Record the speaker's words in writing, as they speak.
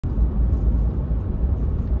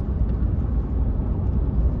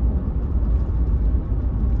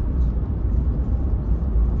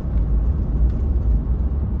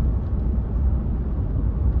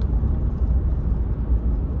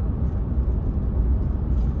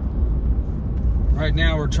Right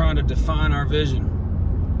now we're trying to define our vision.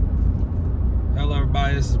 Hello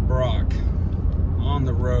everybody, this is Brock on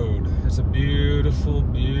the road. It's a beautiful,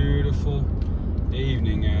 beautiful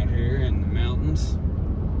evening out here in the mountains.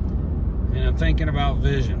 And I'm thinking about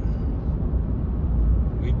vision.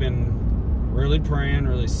 We've been really praying,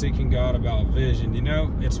 really seeking God about vision. You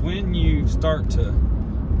know, it's when you start to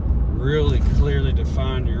really clearly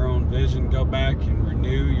define your own vision, go back and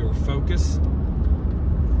renew your focus.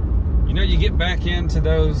 You know, you get back into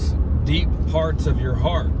those deep parts of your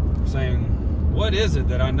heart saying, what is it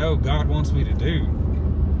that I know God wants me to do?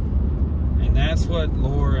 And that's what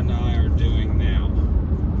Laura and I are doing now.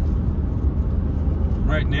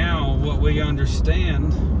 Right now, what we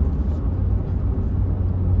understand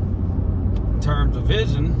in terms of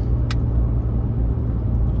vision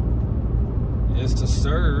is to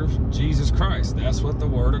serve Jesus Christ. That's what the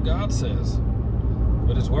Word of God says.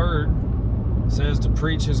 But His Word says to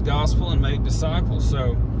preach His gospel and make disciples.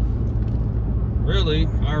 So really,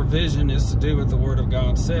 our vision is to do what the Word of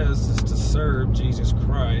God says, is to serve Jesus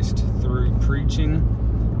Christ through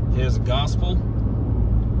preaching His gospel,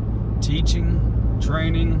 teaching,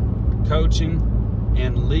 training, coaching,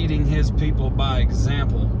 and leading His people by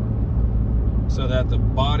example, so that the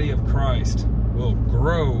body of Christ will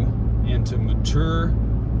grow into mature,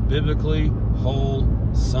 biblically whole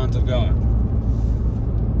sons of God.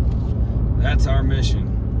 That's our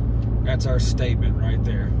mission. That's our statement right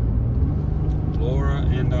there. Laura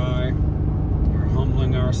and I are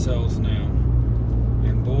humbling ourselves now.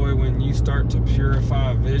 And boy, when you start to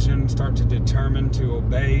purify a vision, start to determine to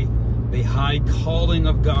obey the high calling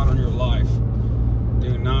of God on your life,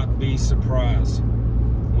 do not be surprised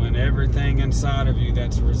when everything inside of you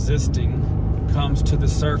that's resisting comes to the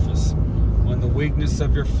surface. When the weakness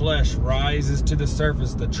of your flesh rises to the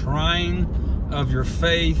surface, the trying of your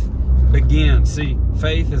faith begins. See,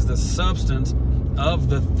 faith is the substance of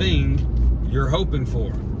the thing you're hoping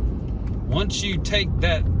for. Once you take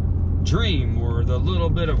that dream or the little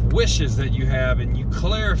bit of wishes that you have and you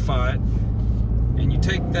clarify it, and you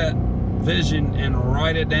take that vision and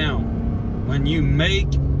write it down, when you make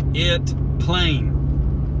it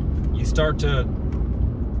plain, you start to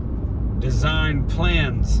design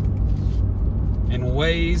plans and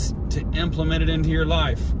ways to implement it into your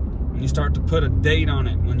life. When you start to put a date on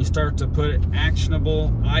it, when you start to put actionable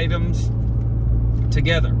items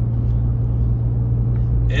together,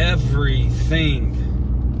 everything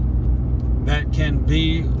that can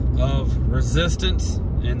be of resistance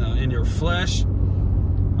in your flesh,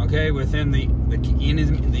 okay, within the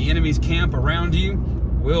enemy's camp around you,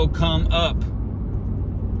 will come up,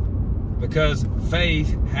 because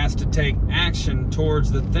faith has to take action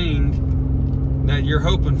towards the thing that you're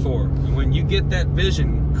hoping for. And when you get that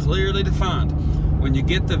vision clearly defined, when you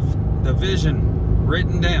get the vision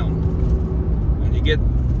written down, when you get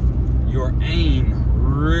your aim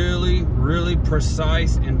really, really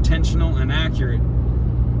precise, intentional, and accurate,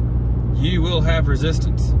 you will have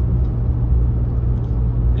resistance.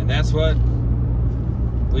 And that's what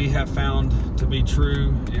we have found to be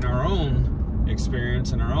true in our own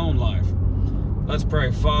experience, in our own life. Let's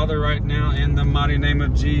pray. Father, right now, in the mighty name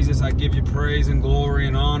of Jesus, I give you praise and glory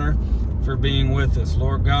and honor for being with us.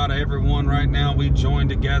 Lord God, everyone right now, we join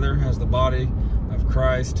together as the body of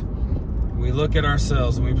Christ. We look at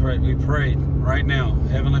ourselves and we pray right now.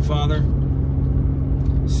 Heavenly Father,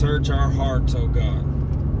 search our hearts, oh God.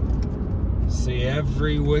 See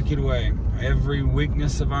every wicked way, every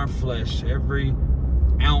weakness of our flesh, every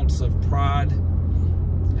ounce of pride,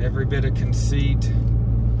 every bit of conceit,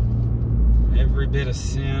 every bit of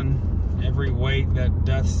sin, every weight that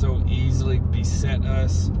doth so easily beset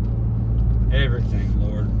us, everything,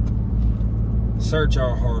 Lord. Search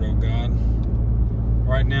our heart, oh God.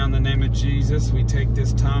 Right now, in the name of Jesus, we take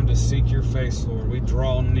this time to seek your face, Lord. We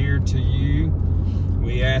draw near to you.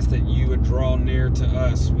 We ask that you would draw near to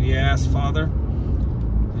us. We ask, Father,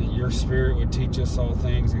 that your Spirit would teach us all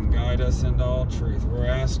things and guide us into all truth. We're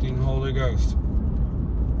asking, Holy Ghost,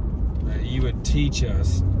 that you would teach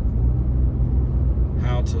us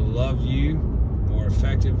how to love you more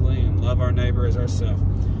effectively and love our neighbor as ourselves.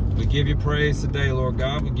 We give you praise today, Lord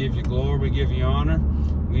God. We give you glory. We give you honor.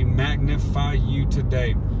 We magnify you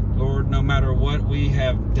today. Lord, no matter what we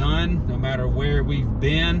have done, no matter where we've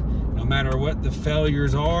been, no matter what the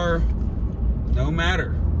failures are, no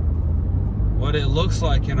matter what it looks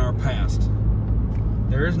like in our past,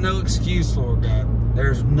 there is no excuse, Lord God.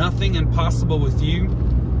 There's nothing impossible with you.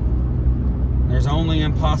 There's only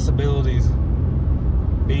impossibilities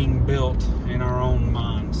being built in our own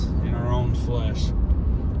minds, in our own flesh.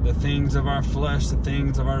 The things of our flesh, the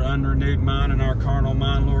things of our unrenewed mind and our carnal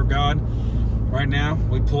mind, Lord God, right now,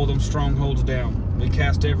 we pull them strongholds down. We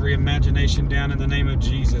cast every imagination down in the name of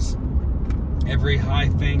Jesus. Every high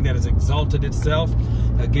thing that has exalted itself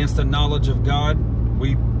against the knowledge of God,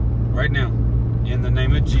 we, right now, in the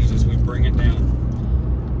name of Jesus, we bring it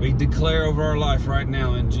down. We declare over our life right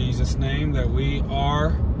now in Jesus' name that we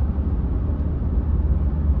are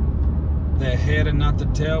the head and not the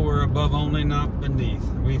tail. We're above only, not beneath.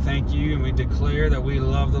 We thank you and we declare that we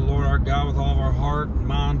love the Lord our God with all of our heart,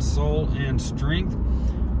 mind, soul, and strength.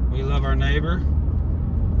 We love our neighbor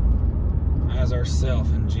as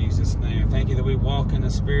ourself in Jesus' name. Thank you that we walk in the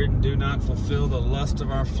Spirit and do not fulfill the lust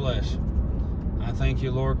of our flesh. I thank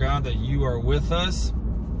you, Lord God, that you are with us.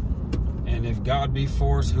 And if God be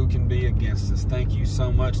for us, who can be against us? Thank you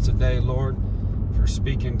so much today, Lord, for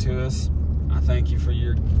speaking to us. I thank you for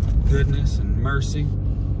your goodness and mercy.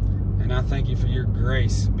 And I thank you for your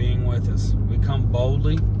grace being with us. We come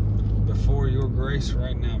boldly before your grace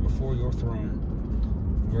right now, before your throne.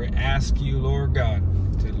 We ask you, Lord God,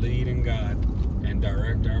 to lead and guide and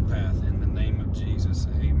direct our path in the name of Jesus.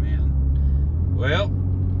 Amen. Well,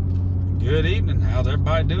 good evening. How's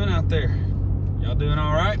everybody doing out there? Y'all doing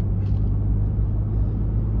all right?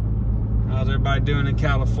 How's everybody doing in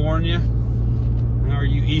California? How are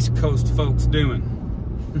you East Coast folks doing?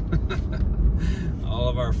 All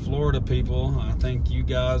of our Florida people, I think you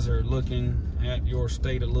guys are looking at your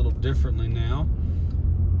state a little differently now.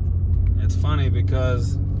 It's funny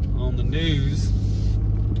because on the news,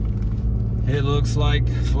 it looks like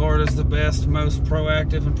Florida's the best, most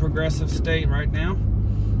proactive and progressive state right now.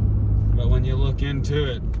 But when you look into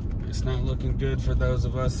it, it's not looking good for those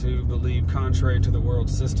of us who believe contrary to the world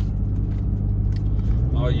system.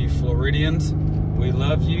 All you Floridians, we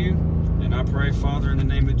love you. And I pray, Father, in the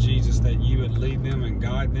name of Jesus, that you would lead them and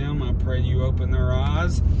guide them. I pray you open their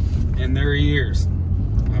eyes and their ears.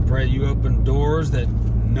 I pray you open doors that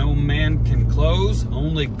no man can close,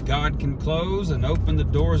 only God can close, and open the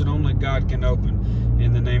doors that only God can open.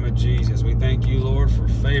 In the name of Jesus, we thank you, Lord, for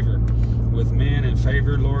favor with men and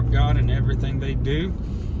favor, Lord God, in everything they do.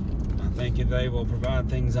 I thank you they will provide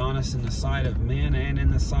things honest in the sight of men and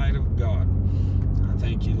in the sight of God. I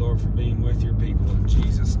thank you, Lord, for being with your people in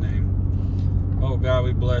Jesus' name. Oh, God,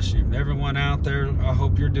 we bless you. Everyone out there, I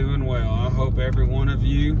hope you're doing well. I hope every one of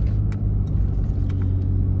you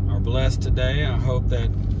are blessed today. I hope that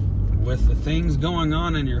with the things going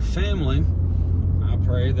on in your family, I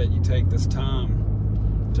pray that you take this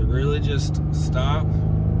time to really just stop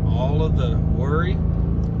all of the worry.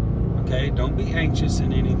 Okay, don't be anxious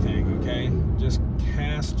in anything, okay? Just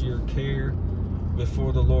cast your care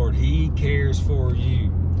before the Lord. He cares for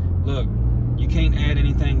you. Look, you can't add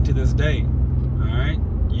anything to this day, all right?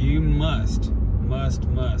 You must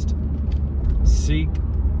seek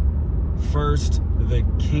first the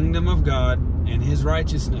kingdom of God and his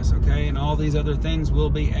righteousness, okay? And all these other things will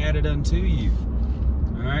be added unto you,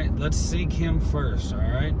 all right? Let's seek him first, all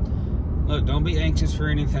right? Look, don't be anxious for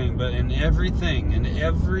anything, but in everything, in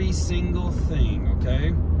every single thing,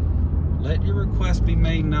 okay? Let your request be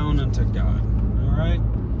made known unto God, all right?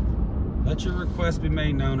 Let your request be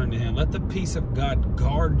made known unto him. Let the peace of God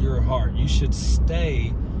guard your heart. You should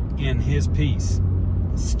stay in his peace.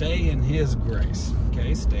 Stay in his grace,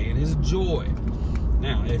 okay? Stay in his joy.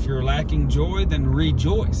 Now, if you're lacking joy, then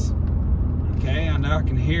rejoice, okay? I know I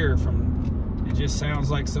can hear from, it just sounds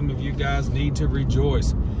like some of you guys need to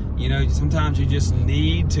rejoice. You know, sometimes you just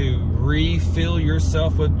need to refill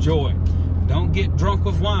yourself with joy. Don't get drunk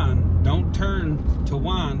with wine. Don't turn to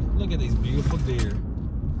wine. Look at these beautiful deer.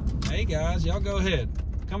 Hey guys, y'all go ahead.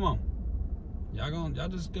 Come on. Y'all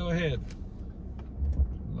just go ahead.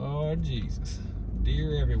 Lord Jesus.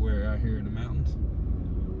 Deer everywhere out here in the mountains.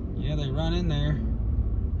 Yeah, they run in there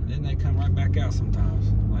and then they come right back out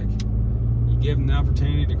sometimes. Like, you give them the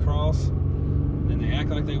opportunity to cross, then they act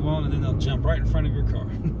like they won't, and then they'll jump right in front of your car.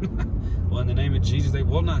 Well, in the name of Jesus, they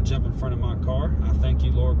will not jump in front of my car. I thank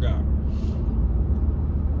you, Lord God.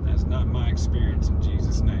 That's not my experience in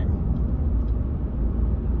Jesus' name.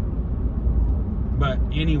 But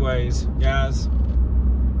anyways, guys,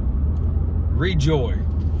 rejoice.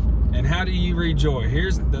 And how do you rejoice?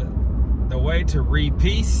 Here's the way to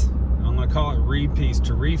re-peace. I'm going to call it re-peace.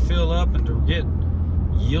 To refill up and to get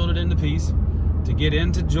yielded into peace. To get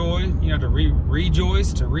into joy, you know, to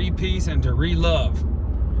rejoice, to re-peace, and to re-love.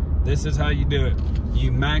 This is how you do it.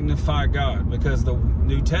 You magnify God, because the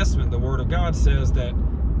New Testament, the Word of God, says that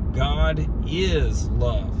God is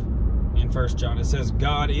love. In 1 John, it says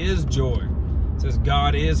God is joy. It says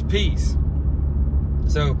God is peace.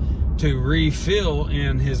 So to refill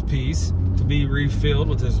in his peace, to be refilled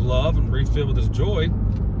with his love and refilled with his joy,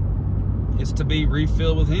 is to be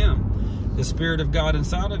refilled with him. the Spirit of God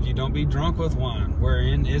inside of you. Don't be drunk with wine,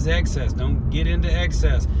 wherein is excess. Don't get into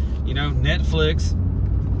excess. You know, Netflix,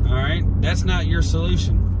 all right, that's not your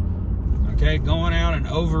solution. Okay, going out and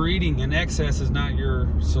overeating in excess is not your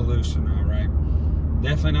solution, all right?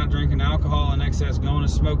 Definitely not drinking alcohol in excess, going to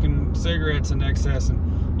smoking cigarettes in excess.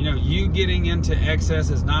 And, you know, you getting into excess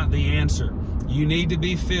is not the answer. You need to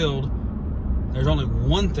be filled. There's only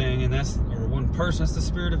one thing, and that's, or one person, that's the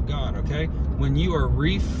Spirit of God, okay? When you are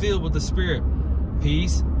refilled with the Spirit,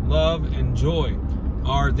 peace, love, and joy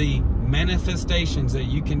are the manifestations that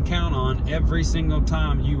you can count on every single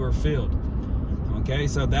time you are filled. Okay,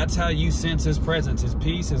 so that's how you sense His presence, His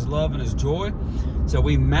peace, His love, and His joy. So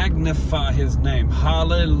we magnify His name.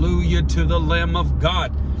 Hallelujah to the Lamb of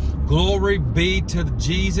God. Glory be to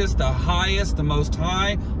Jesus, the highest, the most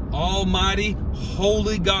high, almighty,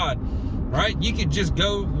 holy God. Right? You could just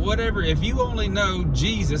go whatever. If you only know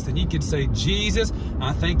Jesus, then you could say, Jesus,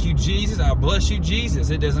 I thank you, Jesus. I bless you,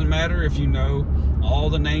 Jesus. It doesn't matter if you know all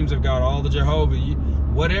the names of God, all the Jehovah.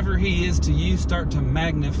 Whatever He is to you, start to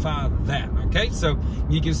magnify that. Okay? So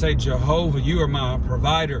you can say, Jehovah, you are my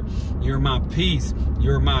provider. You're my peace.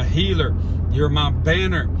 You're my healer. You're my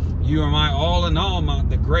banner. You are my all in all,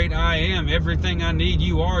 the great I am. Everything I need,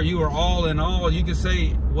 you are. You are all in all. You can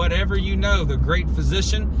say whatever you know, the great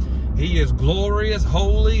physician. He is glorious,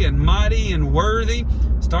 holy, and mighty, and worthy.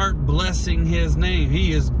 Start blessing His name.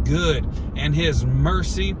 He is good, and His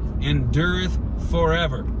mercy endureth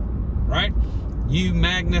forever. Right? You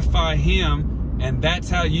magnify Him, and that's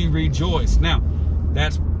how you rejoice. Now,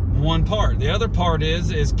 that's one part. The other part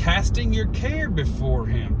is casting your care before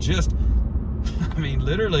Him. Just, I mean,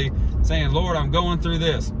 literally saying, Lord, I'm going through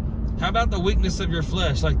this. How about the weakness of your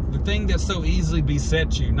flesh? Like the thing that so easily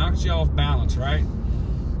besets you, knocks you off balance, right?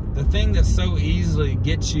 The thing that so easily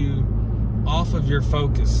gets you off of your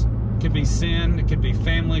focus. It could be sin, it could be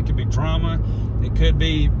family, it could be drama, it could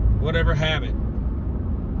be whatever habit.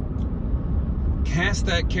 Cast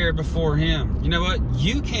that care before Him. You know what?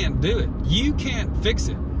 You can't do it. You can't fix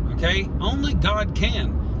it. Okay? Only God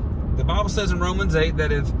can. The Bible says in Romans 8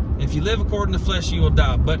 that if you live according to the flesh, you will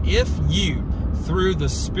die. But if you, through the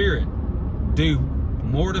Spirit, do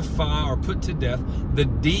mortify or put to death the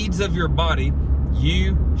deeds of your body,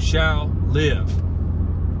 you shall live.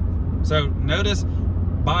 So notice,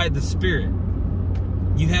 by the Spirit,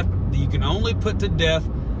 you can only put to death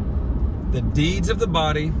the deeds of the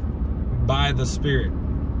body by the Spirit.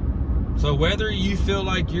 So whether you feel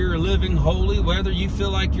like you're living holy, whether you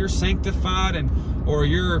feel like you're sanctified, or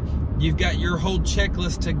you've got your whole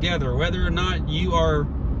checklist together, whether or not you are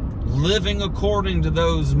living according to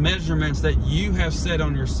those measurements that you have set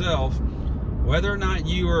on yourself, whether or not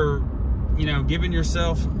you are, you know, giving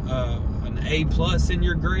yourself an A+ in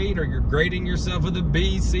your grade, or you're grading yourself with a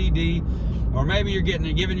B, C, D, or maybe you're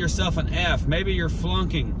giving yourself an F, maybe you're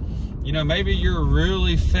flunking. You know, maybe you're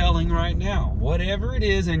really failing right now. Whatever it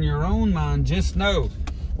is in your own mind, just know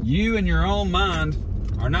you and your own mind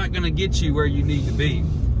are not going to get you where you need to be.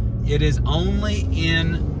 It is only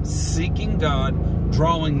in seeking God,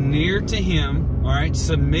 drawing near to Him, all right,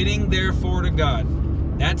 submitting therefore to God.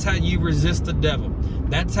 That's how you resist the devil.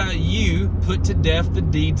 That's how you put to death the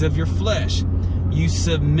deeds of your flesh. You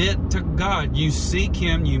submit to God. You seek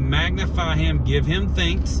Him. You magnify Him. Give Him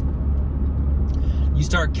thanks. You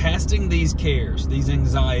start casting these cares, these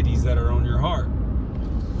anxieties that are on your heart.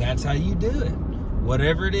 That's how you do it.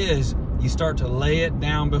 Whatever it is, you start to lay it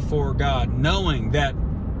down before God, knowing that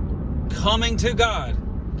coming to God,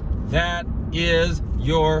 that is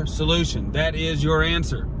your solution. That is your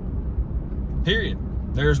answer. Period.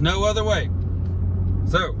 There's no other way.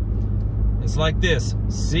 So, it's like this.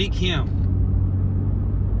 Seek Him.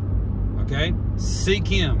 Okay? Seek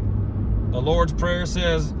Him. The Lord's Prayer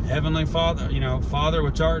says, Heavenly Father, you know, Father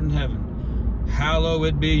which art in heaven,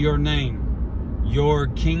 hallowed be your name. Your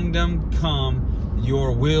kingdom come,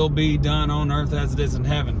 your will be done on earth as it is in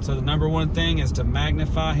heaven. So the number one thing is to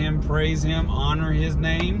magnify Him, praise Him, honor His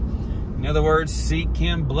name. In other words, seek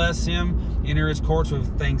Him, bless Him, enter His courts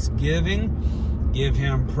with thanksgiving, give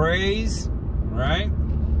Him praise, right?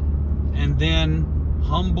 And then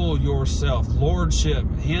humble yourself. Lordship,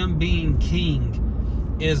 Him being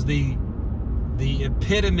King, is the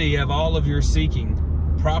epitome of all of your seeking.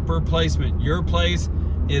 Proper placement. Your place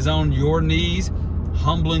is on your knees,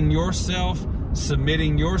 humbling yourself,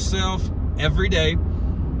 submitting yourself every day,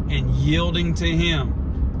 and yielding to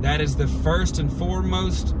Him. That is the first and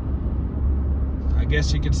foremost, I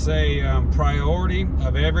guess you could say, priority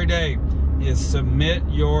of every day, is submit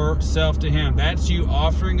yourself to Him. That's you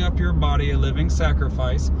offering up your body a living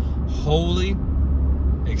sacrifice, holy,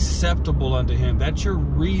 acceptable unto Him. That's your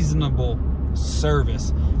reasonable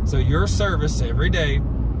service. So your service every day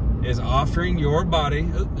is offering your body.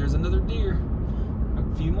 Oh, there's another deer.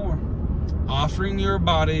 A few more. Offering your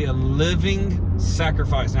body a living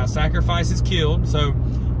sacrifice. Now, sacrifice is killed, so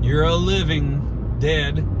you're a living,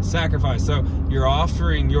 dead sacrifice. So you're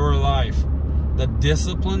offering your life. The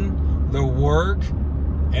discipline, the work,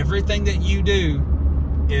 everything that you do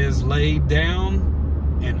is laid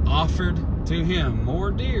down and offered to Him.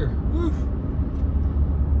 More deer. Woo.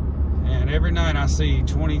 And every night I see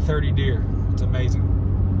 20, 30 deer. It's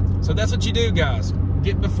amazing. So that's what you do, guys.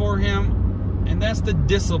 Get before Him, and that's the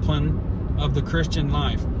discipline of the Christian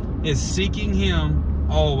life, is seeking Him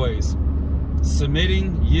always,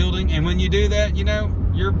 submitting, yielding. And when you do that, you know,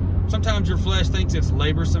 sometimes your flesh thinks it's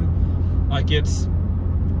laborsome, like it's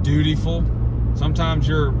dutiful. Sometimes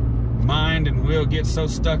your mind and will get so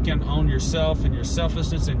stuck on yourself and your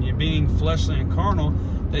selfishness and you being fleshly and carnal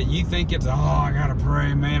that you think it's, oh, I gotta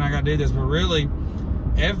pray, man, I gotta do this. But really,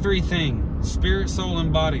 everything, spirit, soul,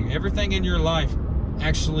 and body, everything in your life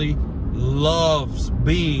actually loves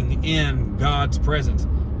being in God's presence.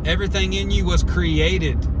 Everything in you was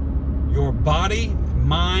created. Your body,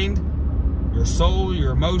 mind, your soul,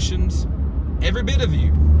 your emotions, every bit of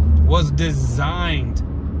you was designed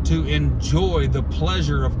to enjoy the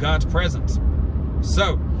pleasure of God's presence.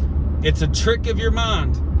 So, it's a trick of your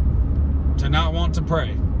mind to not want to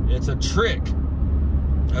pray. It's a trick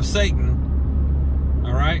of Satan,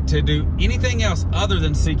 all right, to do anything else other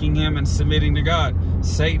than seeking Him and submitting to God.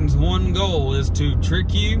 Satan's one goal is to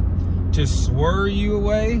trick you, to swerve you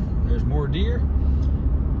away. There's more deer.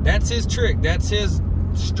 That's his trick. That's his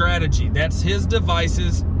strategy. That's his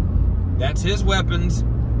devices. That's his weapons.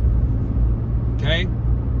 Okay?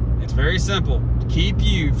 It's very simple. To keep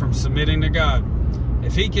you from submitting to God.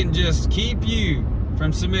 If he can just keep you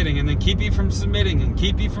from submitting, and then keep you from submitting, and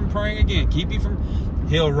keep you from praying again,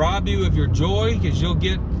 he'll rob you of your joy, because you'll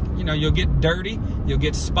get dirty, you'll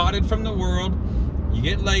get spotted from the world, you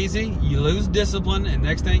get lazy, you lose discipline, and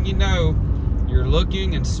next thing you know, you're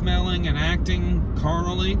looking and smelling and acting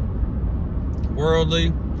carnally, worldly,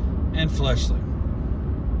 and fleshly.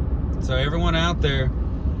 So everyone out there,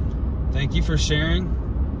 thank you for sharing.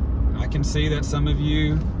 I can see that some of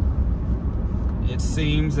you, it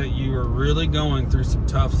seems that you are really going through some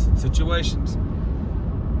tough situations.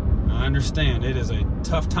 I understand it is a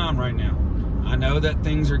tough time right now. I know that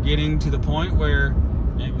things are getting to the point where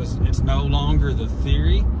it's no longer the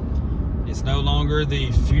theory. It's no longer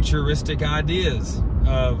the futuristic ideas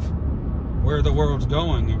of where the world's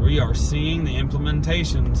going. We are seeing the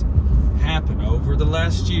implementations happen. Over the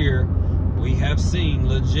last year, we have seen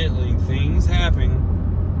legitimately things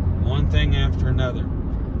happen, one thing after another.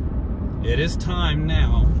 It is time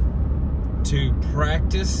now to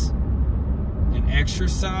practice and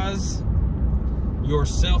exercise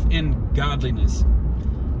yourself in godliness.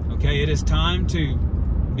 Okay, it is time to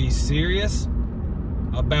be serious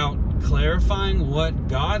about clarifying what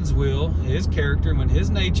God's will, His character, and what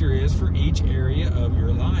His nature is for each area of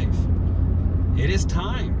your life. It is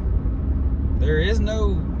time. There is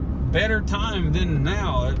no better time than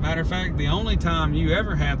now. As a matter of fact, the only time you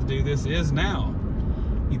ever have to do this is now.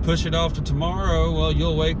 You push it off to tomorrow, well,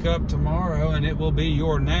 you'll wake up tomorrow and it will be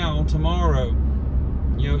your now tomorrow.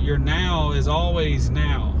 You know, your now is always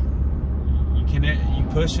now. You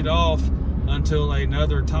push it off until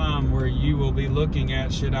another time where you will be looking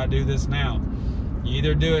at, should I do this now? You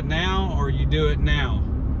either do it now or you do it now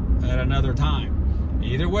at another time.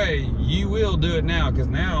 Either way, you will do it now, because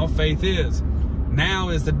now faith is. Now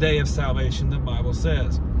is the day of salvation, the Bible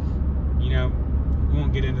says. You know, we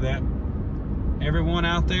won't get into that. Everyone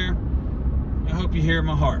out there, I hope you hear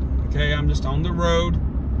my heart. Okay, I'm just on the road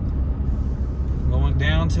going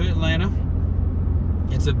down to Atlanta.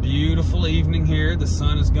 It's a beautiful evening here. The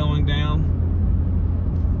sun is going down.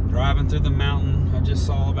 Driving through the mountain, I just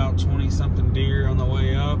saw about 20-something deer on the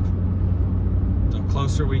way up. The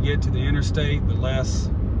closer we get to the interstate, the less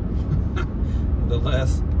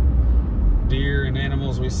deer and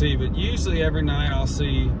animals we see. But usually every night I'll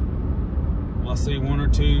see one or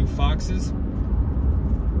two foxes.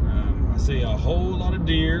 I see a whole lot of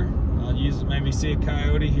deer. I'll maybe see a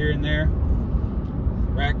coyote here and there,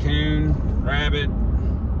 raccoon, rabbit,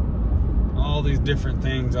 all these different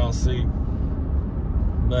things I'll see.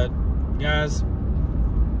 But guys,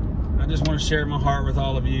 I just want to share my heart with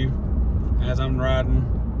all of you as I'm riding.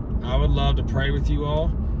 I would love to pray with you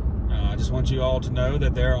all. I just want you all to know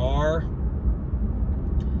that there's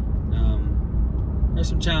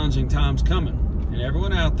some challenging times coming, and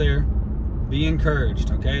everyone out there, be encouraged.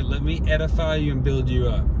 Okay, let me edify you and build you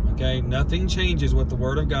up. Okay, nothing changes what the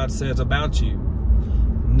Word of God says about you.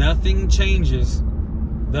 Nothing changes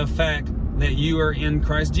the fact that you are in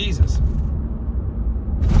Christ Jesus.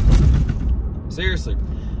 Seriously,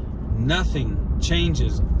 nothing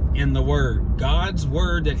changes in the Word. God's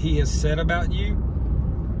Word that He has said about you,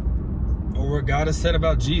 or what God has said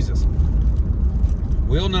about Jesus,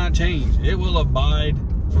 will not change. It will abide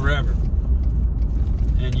forever.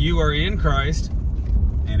 And you are in Christ,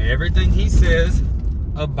 and everything He says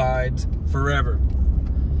abides forever.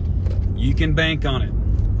 You can bank on it.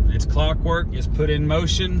 It's clockwork. It's put in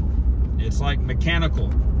motion. It's like mechanical.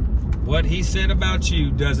 What He said about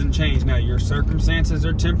you doesn't change. Now, your circumstances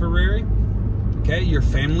are temporary. Okay, your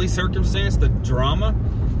family circumstance, the drama,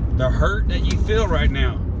 the hurt that you feel right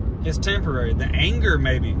now is temporary. The anger,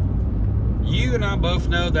 maybe. You and I both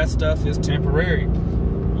know that stuff is temporary.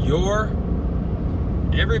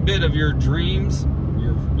 Every bit of your dreams,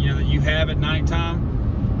 that you have at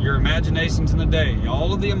nighttime, your imaginations in the day,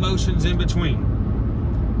 all of the emotions in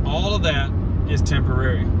between, all of that is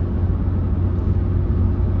temporary.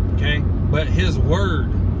 Okay? But His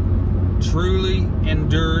Word truly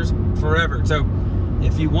endures forever. So,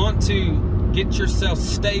 if you want to get yourself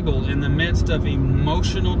stable in the midst of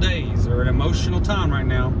emotional days or an emotional time right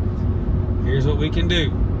now, here's what we can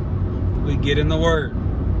do. We get in the Word.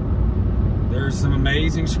 There's some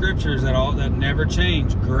amazing scriptures that never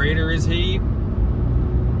change. Greater is He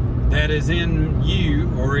that is in you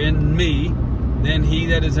or in me than he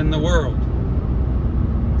that is in the world.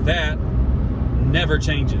 That never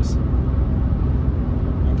changes.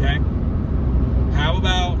 Okay? How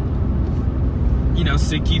about,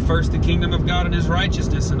 seek ye first the kingdom of God and His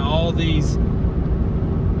righteousness, and all these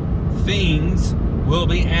things will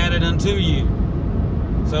be added unto you.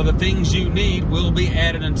 So the things you need will be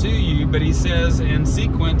added unto you, but He says in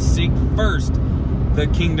sequence, seek first the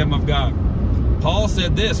kingdom of God. Paul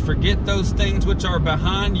said this, forget those things which are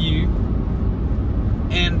behind you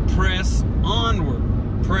and press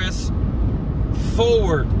onward, press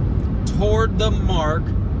forward toward the mark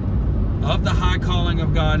of the high calling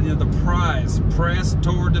of God, the prize. Press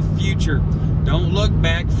toward the future. Don't look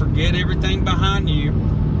back, forget everything behind you.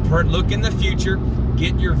 Look in the future,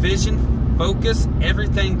 get your vision, focus,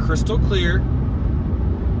 everything crystal clear,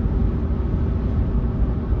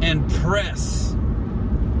 and press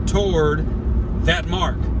toward that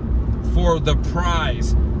mark for the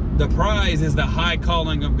prize. The prize is the high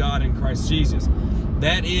calling of God in Christ Jesus.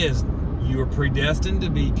 That is, you are predestined to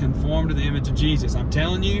be conformed to the image of Jesus. I'm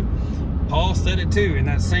telling you, Paul said it too in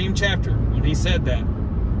that same chapter when he said that.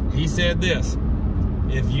 He said this,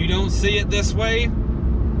 if you don't see it this way,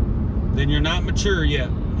 then you're not mature yet.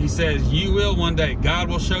 He says, you will one day. God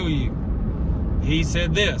will show you. He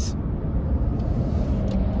said this,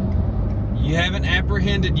 you haven't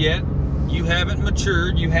apprehended yet. You haven't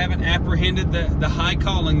matured. You haven't apprehended the high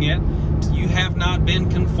calling yet. You have not been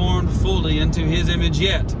conformed fully into His image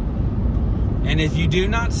yet. And if you do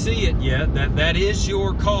not see it yet, that is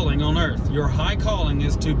your calling on earth. Your high calling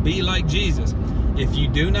is to be like Jesus. If you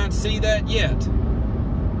do not see that yet,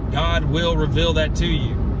 God will reveal that to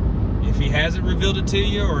you. If He hasn't revealed it to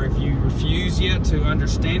you, or if you refuse yet to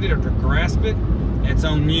understand it or to grasp it, it's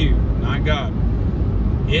on you, not God.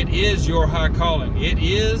 It is your high calling. It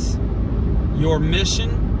is your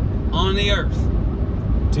mission on the earth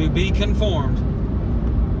to be conformed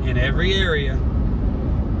in every area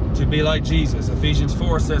to be like Jesus. Ephesians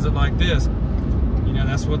 4 says it like this.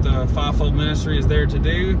 That's what the fivefold ministry is there to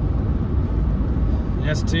do.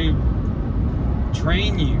 That's to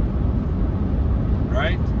train you,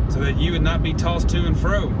 right? So that you would not be tossed to and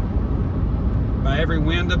fro by every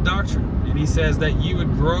wind of doctrine. And he says that you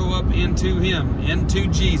would grow up into Him, into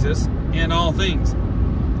Jesus in all things.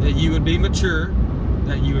 That you would be mature,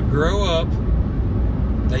 that you would grow up,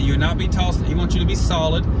 that you would not be tossed. He wants you to be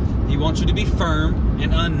solid. He wants you to be firm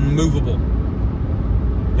and unmovable.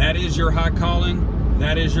 That is your high calling.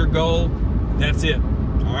 That is your goal. That's it.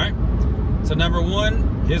 All right? So number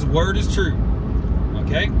one, His Word is true.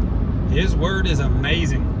 Okay? His Word is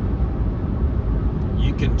amazing.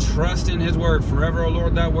 You can trust in His Word. Forever, O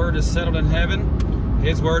Lord, Thy Word is settled in heaven.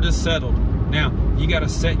 His Word is settled. Now, you got to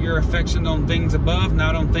set your affection on things above,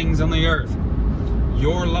 not on things on the earth.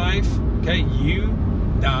 Your life, okay, you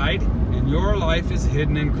died, and your life is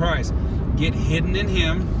hidden in Christ. Get hidden in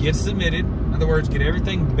Him. Get submitted. In other words, get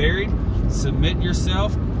everything buried. Submit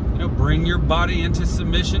yourself. Bring your body into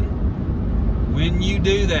submission. When you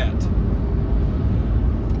do that,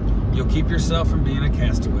 you'll keep yourself from being a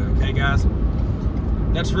castaway. Okay, guys?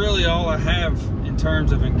 That's really all I have in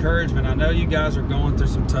terms of encouragement. I know you guys are going through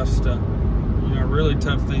some tough stuff. Really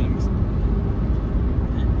tough things.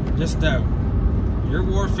 Just know, your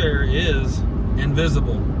warfare is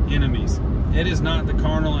invisible enemies. It is not the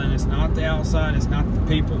carnal, and it's not the outside, it's not the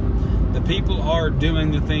people. The people are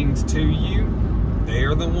doing the things to you. They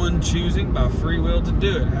are the one choosing by free will to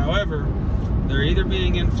do it. However, they're either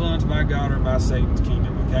being influenced by God or by Satan's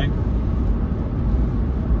kingdom, okay?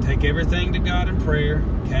 Take everything to God in prayer.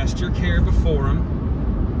 Cast your care before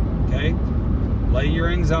Him, okay? Lay your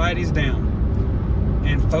anxieties down.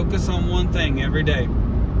 And focus on one thing every day.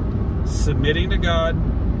 Submitting to God,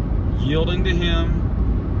 yielding to Him.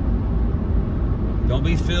 Don't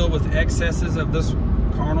be filled with excesses of this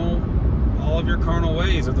carnal, all of your carnal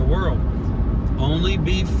ways of the world. Only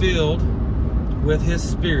be filled with His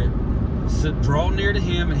Spirit. So draw near to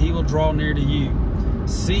Him and He will draw near to you.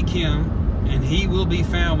 Seek Him and He will be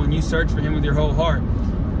found when you search for Him with your whole heart.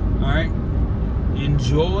 Alright?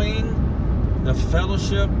 Enjoying the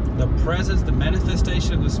fellowship, the presence, the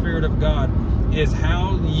manifestation of the Spirit of God is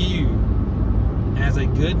how you, as a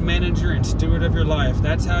good manager and steward of your life,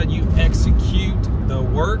 that's how you execute the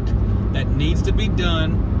work that needs to be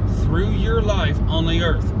done through your life on the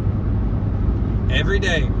earth. Every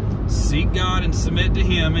day, seek God and submit to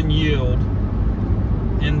Him and yield,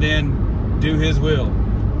 and then do His will.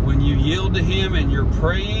 When you yield to Him and you're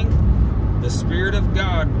praying, the Spirit of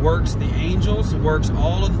God works the angels, works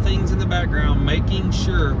all of the things in the background, making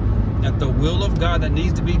sure that the will of God that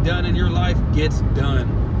needs to be done in your life gets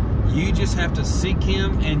done. You just have to seek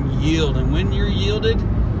Him and yield. And when you're yielded,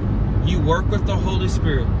 you work with the Holy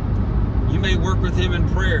Spirit. You may work with Him in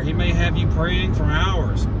prayer. He may have you praying for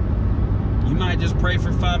hours. You might just pray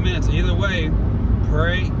for 5 minutes. Either way,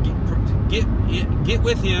 pray, get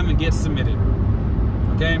with Him and get submitted.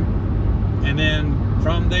 Okay? And then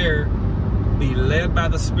from there, be led by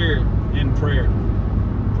the Spirit in prayer.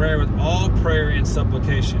 Prayer with all prayer and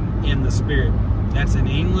supplication in the Spirit. That's in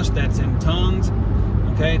English, that's in tongues,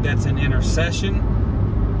 okay? That's in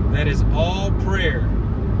intercession. That is all prayer.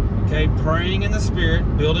 Okay? Praying in the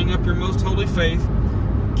Spirit, building up your most holy faith,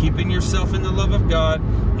 keeping yourself in the love of God,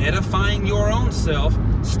 edifying your own self,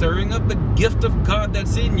 stirring up the gift of God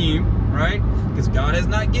that's in you, right? Because God has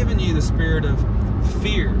not given you the spirit of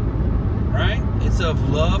fear, right? It's of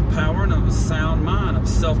love, power, and of a sound mind, of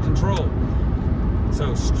self-control.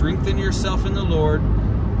 So strengthen yourself in the Lord,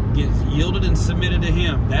 get yielded and submitted to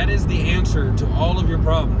Him. That is the answer to all of your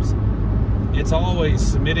problems. It's always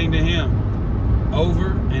submitting to Him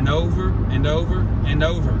over and over and over and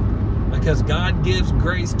over. Because God gives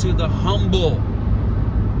grace to the humble.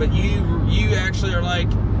 But you actually are like,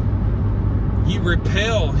 you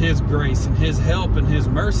repel His grace and His help and His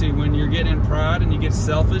mercy when you get in pride and you get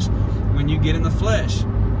selfish, when you get in the flesh,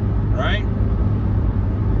 right?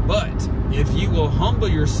 But if you will humble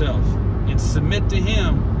yourself and submit to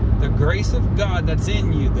Him, the grace of God that's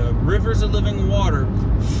in you, the rivers of living water,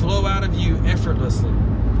 flow out of you effortlessly.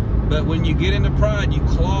 But when you get into pride, you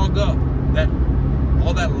clog up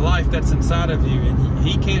all that life that's inside of you, and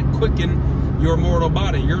He can't quicken your mortal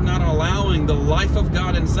body. You're not allowing the life of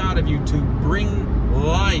God inside of you to bring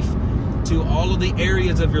life to all of the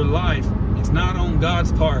areas of your life. It's not on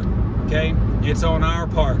God's part, okay? It's on our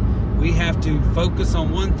part. We have to focus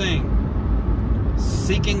on one thing: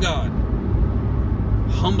 seeking God,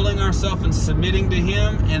 humbling ourselves and submitting to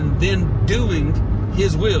Him, and then doing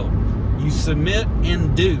His will. You submit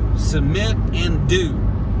and do. Submit and do.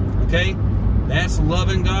 Okay? That's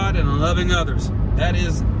loving God and loving others. That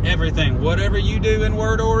is everything. Whatever you do in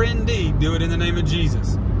word or in deed, do it in the name of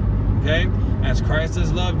Jesus. Okay? As Christ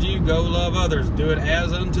has loved you, go love others. Do it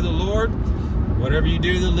as unto the Lord. Whatever you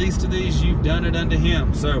do the least of these, you've done it unto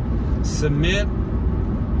Him. So, submit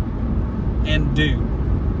and do.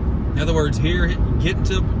 In other words, here, get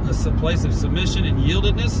into a place of submission and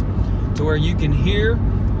yieldedness to where you can hear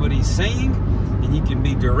what He's saying, and you can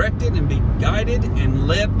be directed and be guided and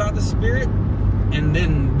led by the Spirit, and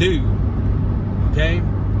then do. Okay?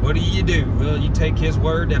 What do? Well, you take His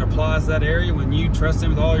word that applies to that area when you trust Him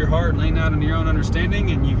with all your heart and lean out on your own understanding,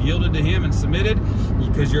 and you've yielded to Him and submitted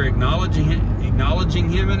because you're acknowledging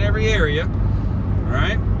Him in every area. All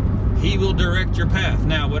right? He will direct your path.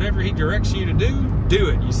 Now, whatever He directs you to do, do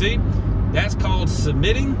it. You see? That's called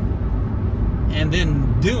submitting and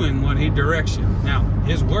then doing what He directs you. Now,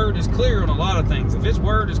 His word is clear on a lot of things. If His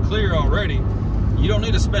word is clear already, you don't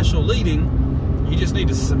need a special leading. You just need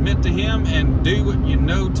to submit to Him and do what you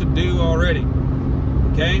know to do already.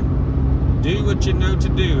 Okay? Do what you know to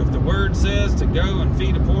do. If the word says to go and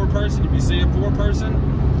feed a poor person, if you see a poor person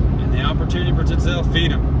and the opportunity presents itself,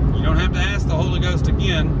 feed them. You don't have to ask the Holy Ghost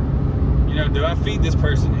again, you know, do I feed this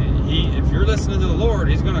person? If you're listening to the Lord,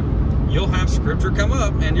 you'll have scripture come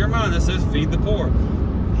up in your mind that says feed the poor.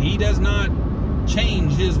 He does not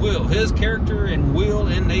change His will. His character and will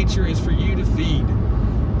and nature is for you to feed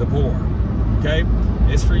the poor. okay?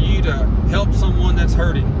 It's for you to help someone that's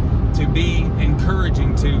hurting, to be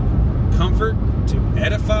encouraging, to comfort, to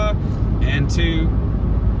edify, and to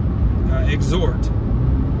exhort.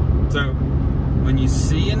 So when you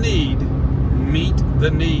see a need, meet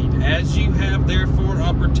the need. As you have therefore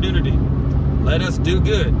opportunity, let us do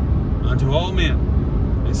good unto all men,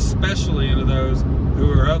 especially unto those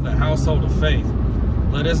who are of the household of faith.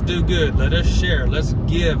 Let us do good. Let us share. Let's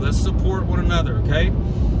give. Let's support one another, okay?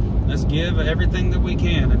 Let's give everything that we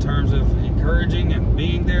can in terms of encouraging and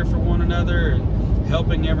being there for one another and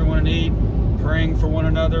helping everyone in need, praying for one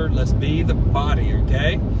another. Let's be the body,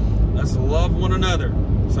 okay? Let's love one another.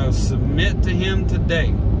 So submit to Him today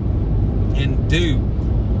and do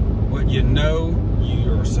what you know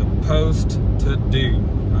you're supposed to do,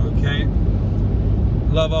 okay?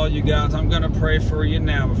 Love all you guys. I'm going to pray for you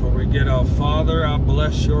now before we get off. Father, I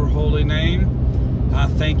bless your holy name. I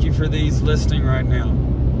thank you for these listening right now.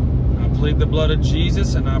 I plead the blood of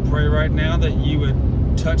Jesus, and I pray right now that you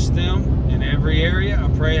would touch them in every area. I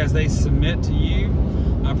pray as they submit to you.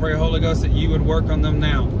 I pray, Holy Ghost, that you would work on them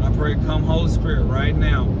now. I pray, come Holy Spirit right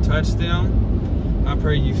now. Touch them. I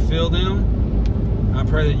pray you fill them. I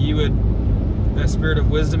pray that you would, that spirit of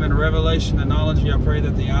wisdom and revelation and knowledge, I pray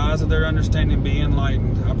that the eyes of their understanding be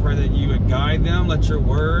enlightened. I pray that you would guide them. Let your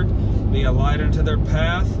word be a light unto their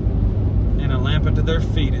path and a lamp unto their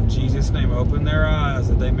feet. In Jesus' name, open their eyes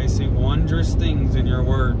that they may see wondrous things in your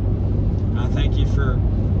word. I thank you for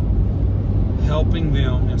helping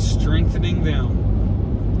them and strengthening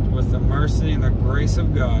them with the mercy and the grace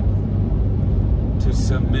of God to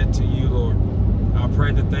submit to you, Lord. I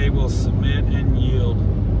pray that they will submit and yield.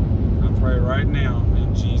 I pray right now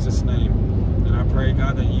in Jesus' name. And I pray,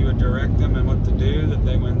 God, that you would direct them in what to do, that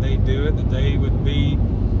they, when they do it, that they would be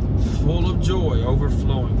full of joy,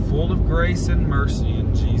 overflowing, full of grace and mercy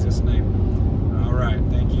in Jesus' name. All right.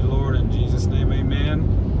 Thank you, Lord. In Jesus' name,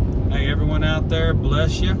 amen. Hey, everyone out there,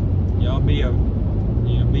 bless you. Y'all be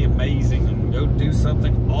amazing and go do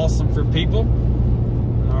something awesome for people.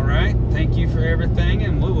 All right. Thank you for everything,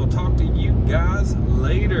 and we will talk to you